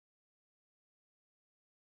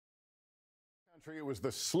It was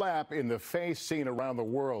the slap in the face seen around the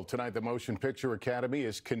world. Tonight, the Motion Picture Academy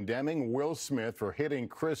is condemning Will Smith for hitting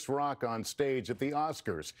Chris Rock on stage at the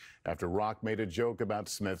Oscars after Rock made a joke about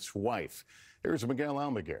Smith's wife. Here's Miguel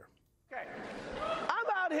Almaguer.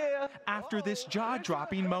 After this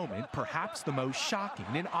jaw-dropping moment, perhaps the most shocking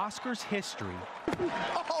in Oscars history.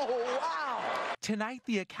 Oh, wow! Tonight,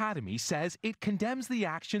 the Academy says it condemns the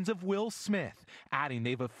actions of Will Smith, adding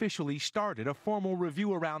they've officially started a formal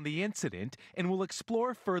review around the incident and will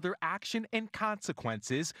explore further action and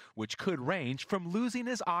consequences, which could range from losing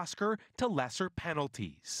his Oscar to lesser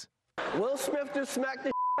penalties. Will Smith just smacked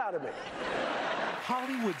the out of me.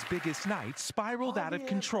 Hollywood's biggest night spiraled out of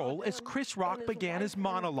control as Chris Rock began his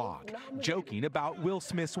monologue, joking about Will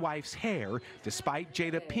Smith's wife's hair, despite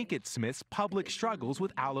Jada Pinkett Smith's public struggles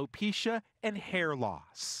with alopecia and hair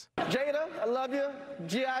loss. Jada, I love you.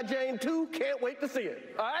 G.I. Jane 2, can't wait to see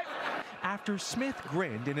it, all right? After Smith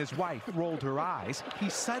grinned and his wife rolled her eyes, he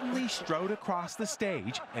suddenly strode across the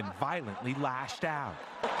stage and violently lashed out.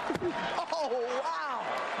 Oh, wow!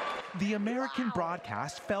 The American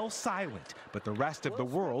broadcast fell silent, but the rest of the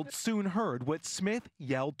world soon heard what Smith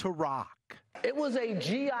yelled to Rock. It was a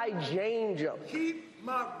G.I. Jane joke. Keep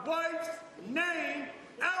my wife's name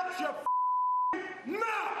out your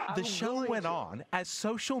mouth! The show went on as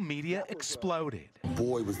social media exploded.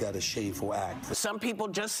 Boy, was that a shameful act. Some people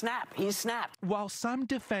just snap. He snapped. While some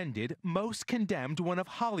defended, most condemned one of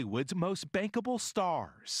Hollywood's most bankable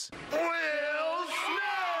stars.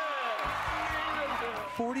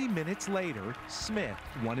 40 minutes later, Smith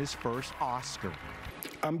won his first Oscar.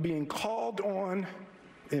 I'm being called on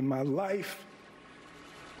in my life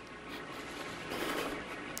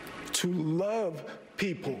to love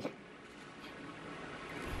people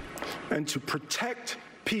and to protect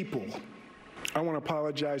people. I want to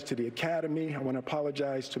apologize to the Academy. I want to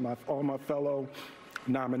apologize to all my fellow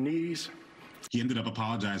nominees. He ended up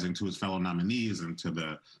apologizing to his fellow nominees and to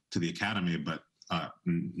the Academy, but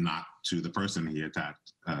not to the person he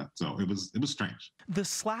attacked. So it was strange. The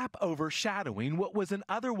slap overshadowing what was an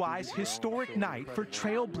otherwise historic night for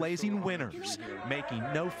trailblazing winners, making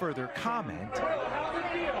no further comment.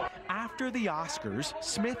 After the Oscars,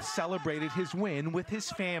 Smith celebrated his win with his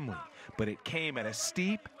family, but it came at a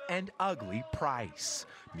steep and ugly price.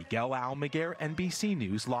 Miguel Almaguer, NBC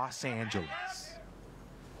News, Los Angeles.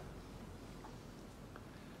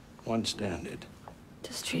 One standard.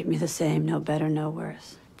 Just treat me the same, no better, no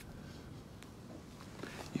worse.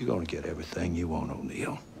 You're gonna get everything you want,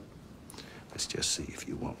 O'Neill. Let's just see if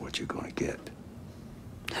you want what you're gonna get.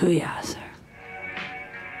 Hoo-yah, sir.